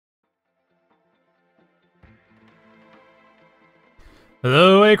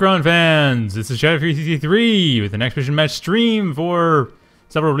Hello, Achron fans! This is Shadow333 with an Expedition Match stream for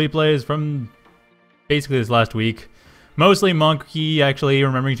several replays from basically this last week. Mostly Monkooky actually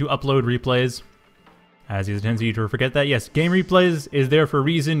remembering to upload replays, as he has a tendency to forget that. Yes, game replays is there for a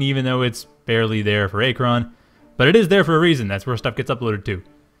reason, even though it's barely there for Achron. But it is there for a reason. That's where stuff gets uploaded to.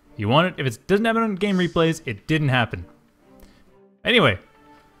 If you want it, if it doesn't happen on game replays, it didn't happen. Anyway,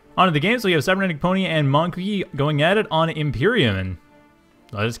 on to the game. So we have CyberneticPony and Monkooky going at it on Imperium, and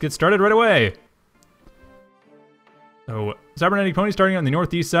let's get started right away. So, CyberneticPony starting on the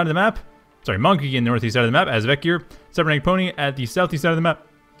northeast side of the map. Sorry, Monkooky in the northeast side of the map as Vecgir. CyberneticPony at the southeast side of the map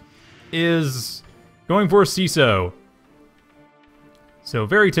is going for CESO. So,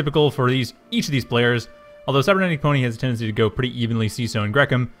 very typical for each of these players. Although CyberneticPony has a tendency to go pretty evenly CESO and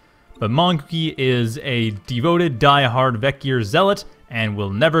Grecum. But Monkooky is a devoted, die-hard Vecgir zealot and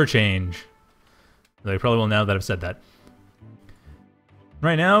will never change. They probably will now that I've said that.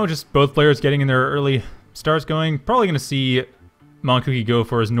 Right now, just both players getting in their early starts going. Probably going to see Monkooky go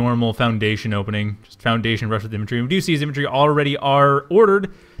for his normal foundation opening. Just foundation rush with infantry. We do see his infantry already are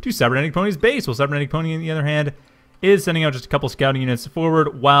ordered to CyberneticPony's base. While CyberneticPony, on the other hand, is sending out just a couple scouting units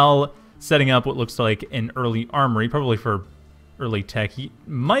forward while setting up what looks like an early armory, probably for early tech. He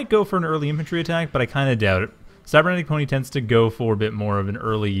might go for an early infantry attack, but I kind of doubt it. CyberneticPony tends to go for a bit more of an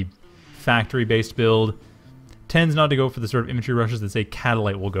early factory-based build. Tends not to go for the sort of infantry rushes that, say,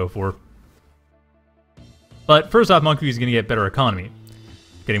 Catalyte will go for. But first off, Monkooky is going to get better economy,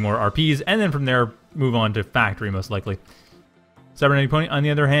 getting more RPs, and then from there, move on to factory, most likely. CyberneticPony, on the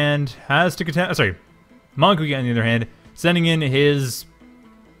other hand, has to contest... Sorry, Monkooky, on the other hand, sending in his...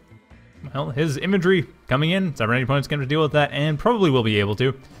 well, his infantry coming in. CyberneticPony's going to deal with that, and probably will be able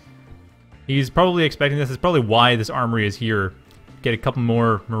to. He's probably expecting this. It's probably why this armory is here. Get a couple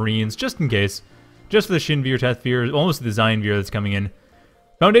more Marines, just in case. Just for the Shinveer, Tethveer, almost the Zionveer that's coming in.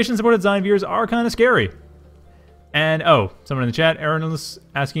 Foundation-supported Zionveers are kind of scary. And, oh, someone in the chat, Aaron is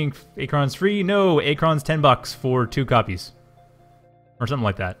asking if Achron's free. No, Achron's $10 for 2 copies. Or something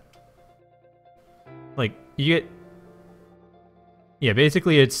like that. Like, you get... yeah,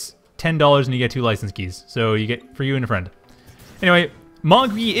 basically it's $10 and you get 2 license keys. So you get for you and a friend. Anyway,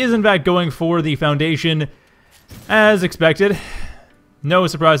 Monkooky is in fact going for the Foundation as expected. No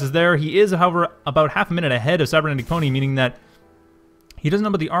surprises there. He is, however, about half a minute ahead of CyberneticPony, meaning that he doesn't know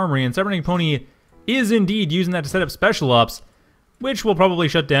about the armory, and CyberneticPony is indeed using that to set up special ops, which will probably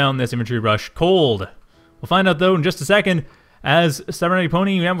shut down this infantry rush cold. We'll find out, though, in just a second, as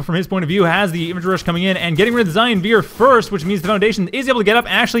CyberneticPony, from his point of view, has the infantry rush coming in and getting rid of the Zionveer first, which means the Foundation is able to get up.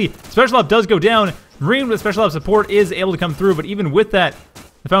 Actually, special op does go down. Marine with special op support is able to come through, but even with that,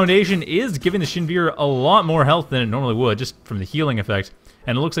 the Foundation is giving the Shinveer a lot more health than it normally would, just from the healing effect.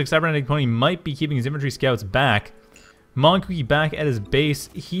 And it looks like CyberneticPony might be keeping his infantry scouts back. Monkooky back at his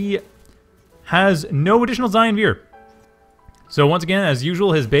base. He has no additional Zionveer. So once again, as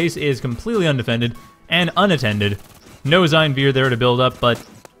usual, his base is completely undefended and unattended. No Zionveer there to build up, but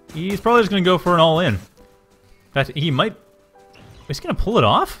he's probably just going to go for an all-in. In fact, he might... is he going to pull it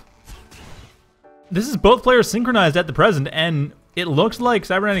off? This is both players synchronized at the present, and it looks like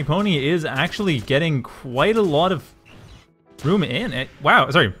CyberneticPony is actually getting quite a lot of room in. Wow,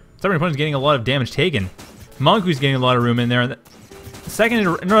 sorry. CyberneticPony's getting a lot of damage taken. Monkooky's getting a lot of room in there. Second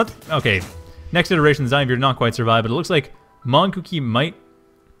okay. Next iteration, the Zionveer did not quite survive, but it looks like Monkooky might...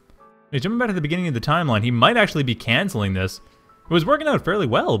 he's jumping back to the beginning of the timeline. He might actually be canceling this. It was working out fairly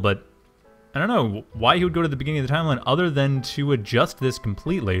well, but I don't know why he would go to the beginning of the timeline other than to adjust this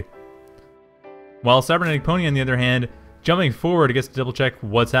completely. While CyberneticPony, on the other hand, jumping forward, I guess to double check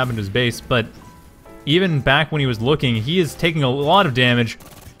what's happened to his base, but even back when he was looking, he is taking a lot of damage.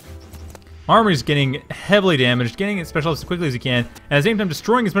 Armory's getting heavily damaged, getting its special ops as quickly as he can, and at the same time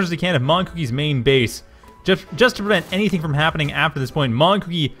destroying as much as he can of Monkooky's main base. Just to prevent anything from happening after this point,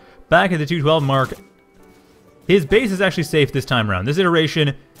 Monkooky back at the 212 mark. His base is actually safe this time around. This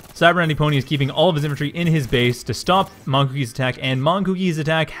iteration, CyberneticPony is keeping all of his infantry in his base to stop Monkooky's attack, and Monkooky's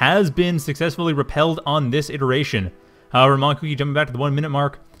attack has been successfully repelled on this iteration. However, Monkooky jumping back to the 1 minute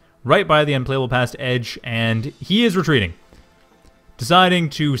mark, right by the unplayable past edge, and he is retreating. Deciding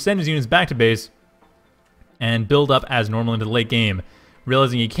to send his units back to base and build up as normal into the late game.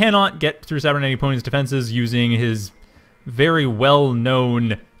 Realizing he cannot get through CyberneticPony's defenses using his very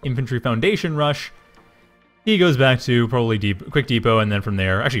well-known infantry foundation rush, he goes back to probably quick depot, and then from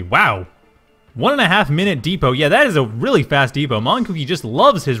there... actually, wow! 1.5 minute depot. Yeah, that is a really fast depot. Monkooky just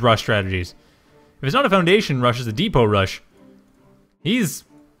loves his rush strategies. If it's not a foundation rush, it's a depot rush. He's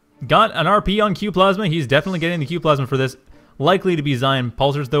got an RP on Q Plasma. He's definitely getting the Q Plasma for this. Likely to be Zion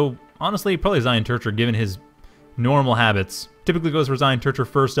Pulsars, though honestly, probably Zion Turcher, given his normal habits. Typically goes for Zion Turcher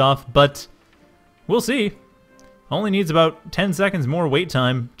first off, but we'll see. Only needs about 10 seconds more wait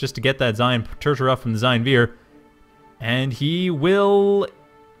time just to get that Zion Turcher up from the Zion Veer. And he will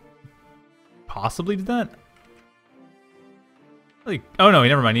possibly do that. Like, oh no,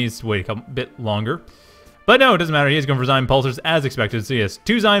 never mind. He needs to wait a bit longer. But no, it doesn't matter. He is going for Zion Pulsars as expected. So yes,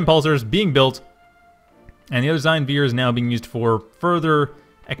 2 Zion Pulsars being built. And the other Zion Veer is now being used for further...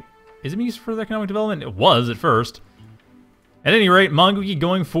 Is it being used for further economic development? It was at first. At any rate, Monkooky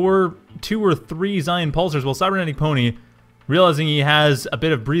going for 2 or 3 Zion Pulsars, while CyberneticPony, realizing he has a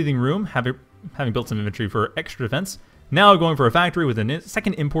bit of breathing room, having built some inventory for extra defense, now going for a factory with a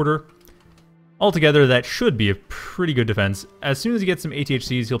second importer. Altogether, that should be a pretty good defense. As soon as he gets some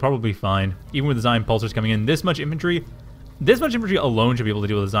ATHCs, he'll probably be fine. Even with the Zion Pulsars coming in, this much infantry alone should be able to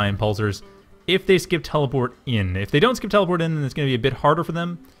deal with the Zion Pulsars if they skip teleport in. If they don't skip teleport in, then it's going to be a bit harder for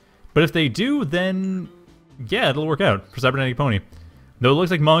them. But if they do, then yeah, it'll work out for CyberneticPony. Though it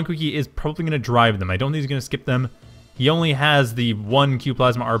looks like Monkooky is probably going to drive them. I don't think he's going to skip them. He only has the 1 Q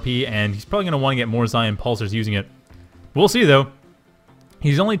Plasma RP, and he's probably going to want to get more Zion Pulsars using it. We'll see, though.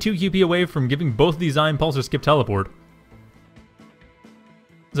 He's only 2 QP away from giving both of these Zion Pulsars skip teleport.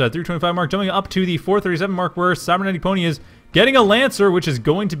 So at 325 mark, jumping up to the 437 mark, where CyberneticPony is getting a Lancer, which is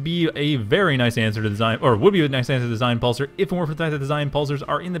going to be a very nice answer to the Zion, or would be a nice answer to the Zion Pulsar, if it weren't for the fact that the Zion Pulsars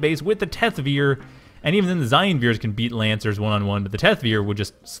are in the base with the Teth Veer, and even then the Zion Veers can beat Lancers one-on-one, but the Teth Veer would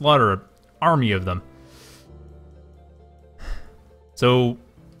just slaughter an army of them. So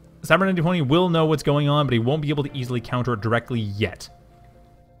CyberneticPony will know what's going on, but he won't be able to easily counter it directly yet.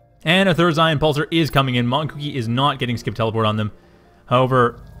 And a third Zion Pulsar is coming in. Monkooky is not getting skip teleport on them.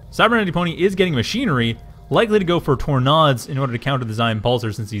 However, CyberneticPony is getting machinery, likely to go for Tornads in order to counter the Zion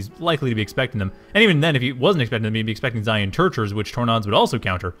Pulsar, since he's likely to be expecting them. And even then, if he wasn't expecting them, he'd be expecting Zion Turchers, which Tornads would also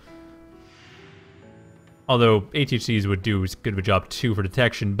counter. Although ATHCs would do as good of a job too for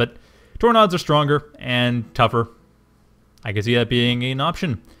detection, but Tornads are stronger and tougher. I could see that being an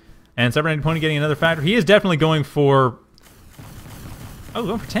option. And CyberneticPony getting another factor. He is definitely going for... Oh,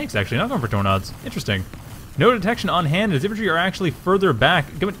 going for tanks, actually, not going for Tornads. Interesting. No detection on hand. His infantry are actually further back.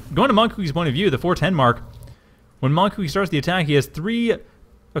 Going to Monkooky's point of view, the 410 mark. When Monkooky starts the attack, he has 3...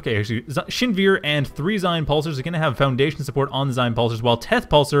 Okay, actually, Shinveer and 3 Zion Pulsars are going to have foundation support on the Zion Pulsars, while Teth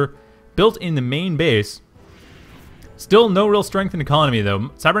Pulsar, built in the main base... Still no real strength and economy, though.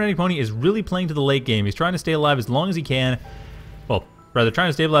 CyberneticPony is really playing to the late game. He's trying to stay alive as long as he can. Well, rather, trying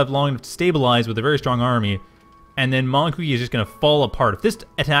to stay alive long enough to stabilize with a very strong army. And then Monkooky is just going to fall apart. If this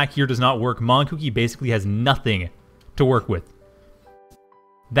attack here does not work, Monkooky basically has nothing to work with.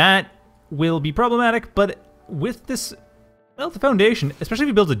 That will be problematic, but with this... Well, the foundation, especially if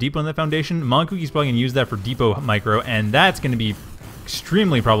he builds a depot on that foundation, Monkooky's probably going to use that for depot micro, and that's going to be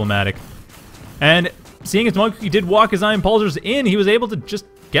extremely problematic. And... seeing as Monkooky did walk his Iron Pulsars in, he was able to just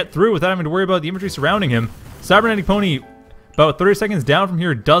get through without having to worry about the infantry surrounding him. CyberneticPony, about 30 seconds down from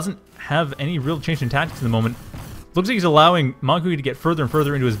here, doesn't have any real change in tactics at the moment. Looks like he's allowing Monkooky to get further and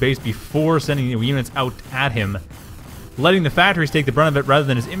further into his base before sending the units out at him, letting the factories take the brunt of it rather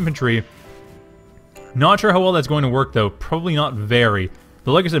than his infantry. Not sure how well that's going to work, though. Probably not very.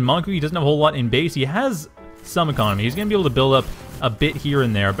 But like I said, Monkooky doesn't have a whole lot in base. He has some economy. He's going to be able to build up a bit here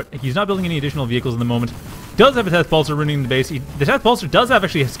and there, but he's not building any additional vehicles at the moment. Does have a Teth Pulsar running the base. The Teth Pulsar does have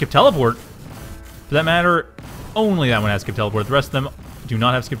actually a skip teleport. For that matter, only that one has skip teleport. The rest of them do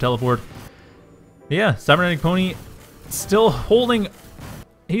not have skip teleport. But yeah, CyberneticPony still holding...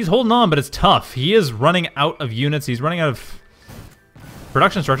 He's holding on, but it's tough. He is running out of units. He's running out of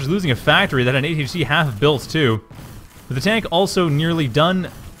production structures, losing a factory that had an ATHC half built too. With the tank also nearly done,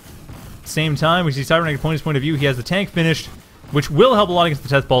 same time, we see CyberneticPony's point of view. He has the tank finished, which will help a lot against the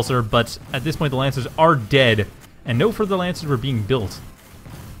Teth Pulsar, but at this point the Lancers are dead, and no further Lancers were being built.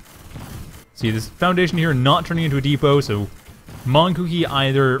 See, this foundation here not turning into a depot, so Monkooky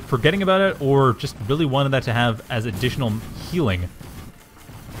either forgetting about it or just really wanted that to have as additional healing.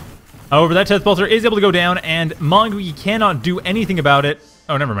 However, that Teth Pulsar is able to go down, and Monkooky cannot do anything about it.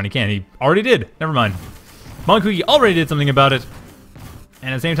 Oh, never mind, he can. He already did. Never mind. Monkooky already did something about it.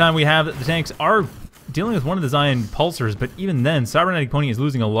 And at the same time, we have the tanks are dealing with one of the Zion Pulsars, but even then, CyberneticPony is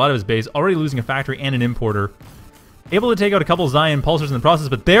losing a lot of his base, already losing a factory and an importer. Able to take out a couple Zion Pulsars in the process,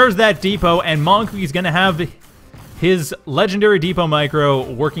 but there's that depot, and Monkooky's going to have his legendary depot micro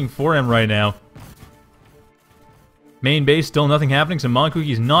working for him right now. Main base, still nothing happening, so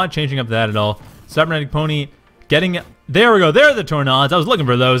Monkooky's not changing up that at all. CyberneticPony getting... There we go, there are the Tornads, I was looking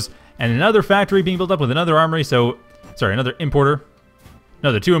for those. And another factory being built up with another armory, so... Sorry, another importer.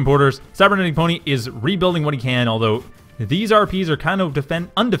 No, the 2 importers. CyberneticPony is rebuilding what he can, although these RPs are kind of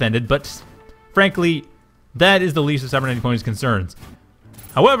undefended, but frankly, That is the least of CyberneticPony's concerns.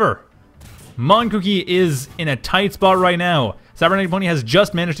 However, Monkooky is in a tight spot right now. CyberneticPony has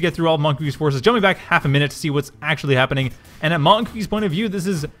just managed to get through all of Monkooky's forces, jumping back half a minute to see what's actually happening. And at Monkooky's point of view, this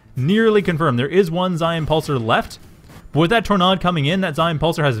is nearly confirmed. There is one Zion Pulsar left. But with that Tornado coming in, that Zion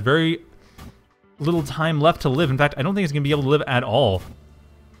Pulsar has very little time left to live. In fact, I don't think it's going to be able to live at all.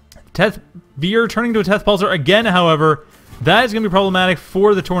 Vecgir turning to a Teth Pulsar again, however, that is going to be problematic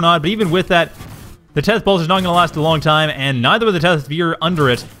for the Tornado. But even with that, the Teth Pulsar is not going to last a long time, and neither with the Teth Vecgir under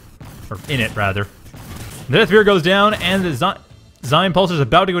it, or in it rather. The Teth Vecgir goes down, and the Zion Pulsar is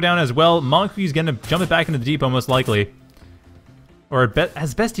about to go down as well. Monkooky's going to jump it back into the depot most likely, or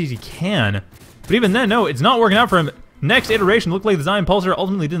as best as he can. But even then, no, it's not working out for him. Next iteration looked like the Zion Pulsar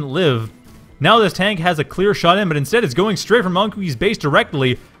ultimately didn't live. Now this tank has a clear shot in, but instead it's going straight from Monkooky's base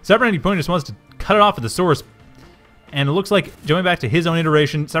directly. CyberneticPony just wants to cut it off at the source. And it looks like, going back to his own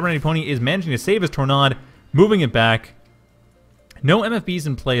iteration, CyberneticPony is managing to save his Tornado, moving it back. No MFBs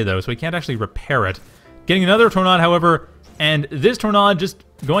in play, though, so he can't actually repair it. Getting another Tornado, however, and this Tornado just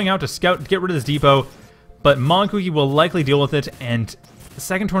going out to scout to get rid of this depot. But Monkooky will likely deal with it, and the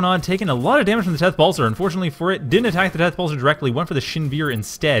second Tornado taking a lot of damage from the Teth Pulsar. Unfortunately for it, didn't attack the Teth Pulsar directly, went for the Shin Vecgir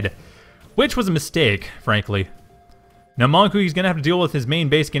instead. Which was a mistake, frankly. Now Monkooky's going to have to deal with his main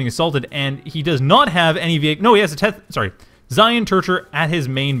base getting assaulted, and he does not have any vehicle. No, he has a Zion Turcher at his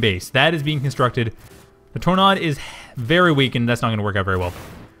main base. That is being constructed. The Tornado is very weak, and that's not going to work out very well.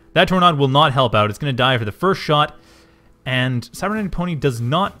 That Tornado will not help out. It's going to die for the first shot, and CyberneticPony does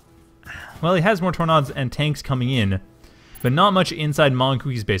not... Well, he has more Tornadoes and tanks coming in, but not much inside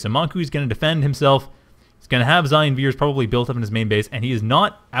Monkooky's base. So Monkooky's going to defend himself. He's going to have Zion Vecgirs probably built up in his main base, and he is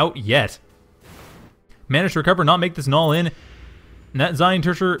not out yet. Managed to recover, not make this an all-in. And that Zion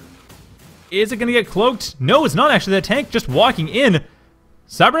Turcher, is it going to get cloaked? No, it's not actually. That tank just walking in.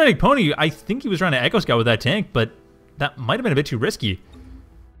 CyberneticPony, I think he was trying to Echo Scout with that tank, but that might have been a bit too risky.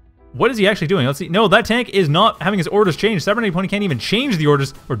 What is he actually doing? Let's see. No, that tank is not having his orders changed. CyberneticPony can't even change the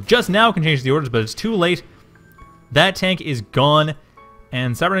orders, or just now can change the orders, but it's too late. That tank is gone.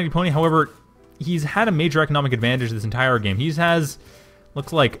 And CyberneticPony, however, he's had a major economic advantage this entire game. He has,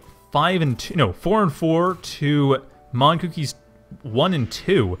 looks like 4 and 4 to Monkooky's 1 and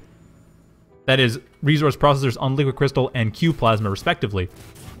 2. That is resource processors on Liquid Crystal and Q Plasma, respectively.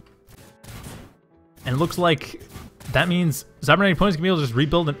 And it looks like that means CyberneticPony's going to be able to just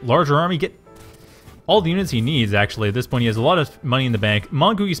rebuild a larger army, get all the units he needs, actually. At this point, he has a lot of money in the bank.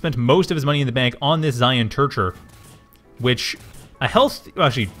 Monkooky spent most of his money in the bank on this Zion Turcher, which...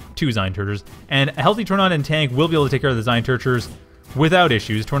 actually, 2 Zion Turchers, and a healthy Tornado and tank will be able to take care of the Zion Turchers without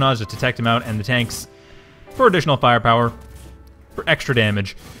issues. Tornadoes just detect him out, and the tanks for additional firepower, for extra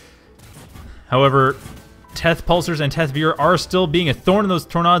damage. However, Teth Pulsars and Teth Vecgir are still being a thorn in those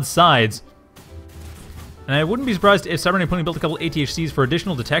Tornadoes' sides. And I wouldn't be surprised if CyberneticPony built a couple ATHCs for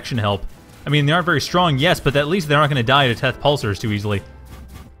additional detection help. I mean, they aren't very strong, yes, but at least they're not going to die to Teth Pulsars too easily.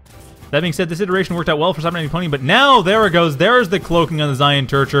 That being said, this iteration worked out well for CyberneticPony, but now there it goes. There's the cloaking on the Zion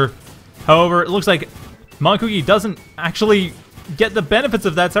Turcher. However, it looks like Monkooky doesn't actually get the benefits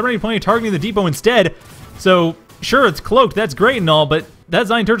of that. CyberneticPony targeting the depot instead. So, sure, it's cloaked. That's great and all, but that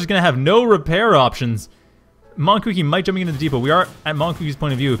Zion Turcher is going to have no repair options. Monkooky might jump into the depot. We are at Monkooky's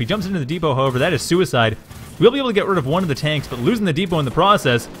point of view. If he jumps into the depot, however, that is suicide. We'll be able to get rid of one of the tanks, but losing the depot in the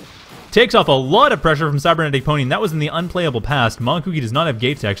process takes off a lot of pressure from CyberneticPony, and that was in the unplayable past. Monkooky does not have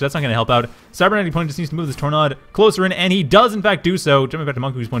gate tech, so that's not going to help out. CyberneticPony just needs to move this Tornado closer in, and he does, in fact, do so. Jumping back to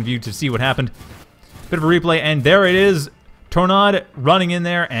Monkooky's point of view to see what happened. Bit of a replay, and there it is. Tornado running in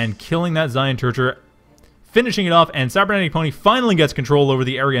there and killing that Zion Turcher, finishing it off, and CyberneticPony finally gets control over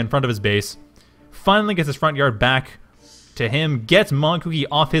the area in front of his base. Finally gets his front yard back to him, gets Monkooky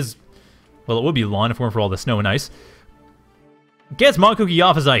off his... Well, it would be lawn if it weren't for all the snow and ice. Gets Monkooky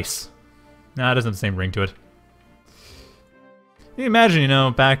off his ice. Nah, it doesn't have the same ring to it. You imagine, you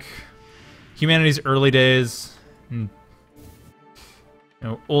know, back humanity's early days, and, you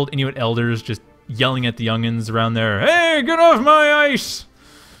know, old Inuit elders just yelling at the youngins around there, "Hey, get off my ice!"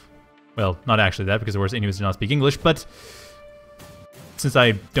 Well, not actually that, because of course Inuits do not speak English, but since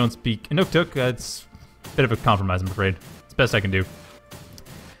I don't speak Inuktitut, it's a bit of a compromise, I'm afraid. It's the best I can do.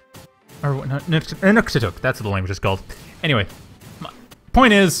 Or Inuktitut, that's what the language is called. Anyway, my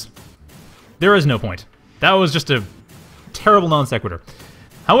point is, there is no point. That was just a terrible non sequitur.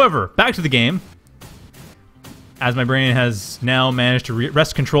 However, back to the game. As my brain has now managed to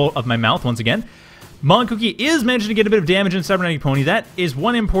wrest control of my mouth once again, Monkooky is managing to get a bit of damage in CyberneticPony. That is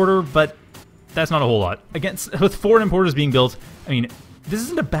one importer, but that's not a whole lot. With 4 importers being built, I mean, this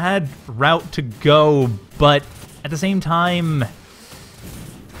isn't a bad route to go, but at the same time,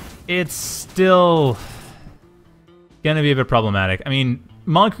 it's still gonna be a bit problematic. I mean,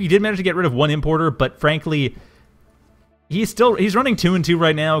 Monkooky did manage to get rid of one importer, but frankly, he's running 2-2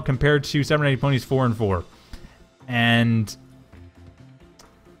 right now compared to CyberneticPony's 4-4. And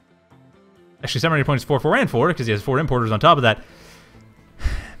actually, CyberneticPony's 4-4 because he has 4 importers on top of that.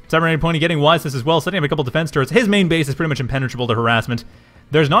 CyberneticPony getting Wiseness as well, setting up a couple defense turrets. His main base is pretty much impenetrable to harassment.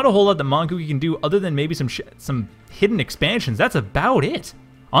 There's not a whole lot that Monkooky can do other than maybe some hidden expansions. That's about it.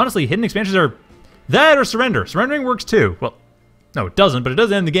 Honestly, hidden expansions are that or surrender. Surrendering works too. Well, no, it doesn't, but it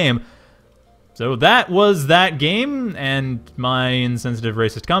does end the game. So that was that game, and my insensitive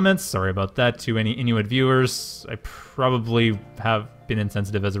racist comments. Sorry about that to any Inuit viewers. I probably have been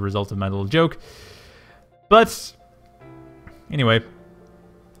insensitive as a result of my little joke. But anyway,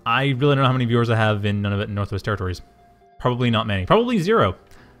 I really don't know how many viewers I have in Nunavut and Northwest Territories. Probably not many. Probably 0.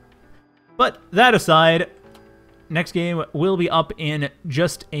 But that aside, next game will be up in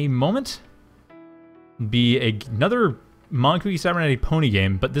just a moment. Be another Monkooky CyberneticPony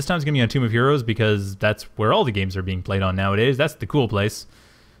game, but this time it's going to be on Tomb of Heroes because that's where all the games are being played on nowadays. That's the cool place.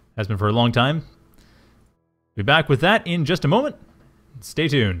 Has been for a long time. Be back with that in just a moment. Stay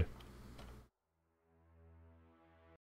tuned.